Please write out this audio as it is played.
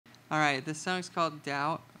Alright, this song's called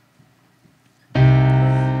Doubt.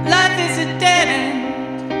 Life is a dead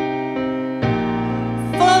end,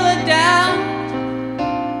 full of doubt.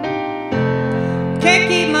 Can't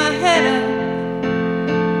keep my head up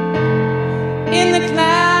in the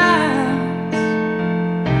clouds.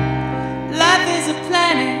 Life is a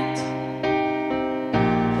planet,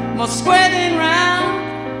 more square than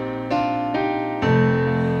round.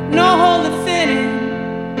 No hole to fit in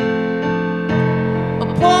or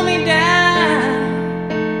pull me down.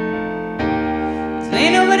 'Cause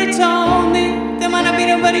ain't nobody told me there might not be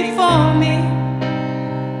nobody for me.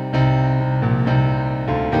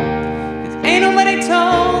 'Cause ain't nobody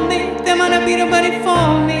told me there might not be nobody for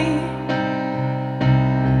me.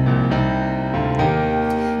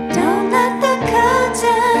 Don't let the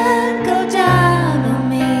curtain go down on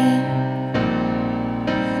me.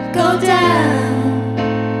 Go down,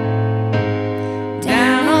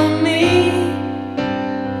 Down on me.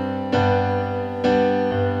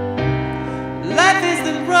 Life is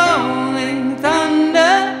the rolling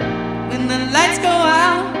thunder when the lights go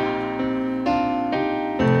out.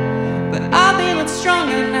 But I'll be much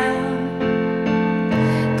stronger now.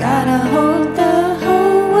 gotta hold the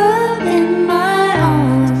whole world in my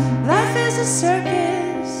arms. Life is a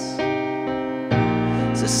circus,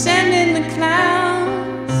 so send in the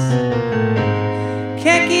clowns.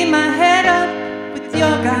 Can't keep my head up with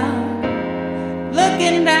your gown,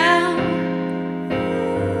 looking down.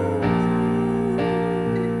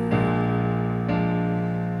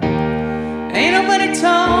 Ain't nobody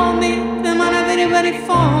told me there might not be anybody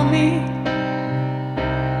for me.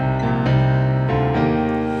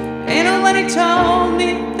 Ain't nobody told me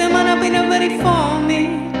there might not be nobody for me.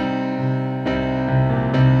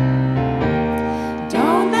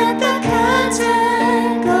 Don't let the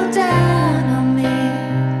curtain go down on me.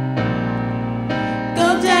 Go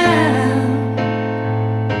down,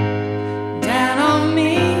 down on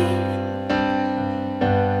me.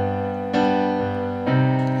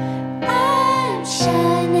 I'm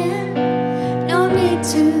shining, no need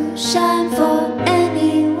to shine for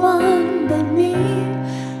anyone but me.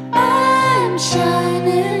 I'm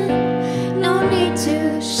shining, no need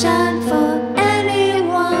to shine for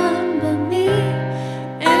anyone but me.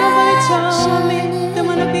 Ain't nobody told me there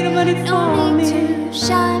might not be nobody No for need me. to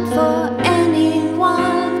shine for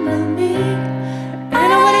anyone but me. Ain't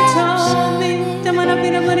nobody told me there might not be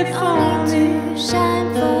nobody for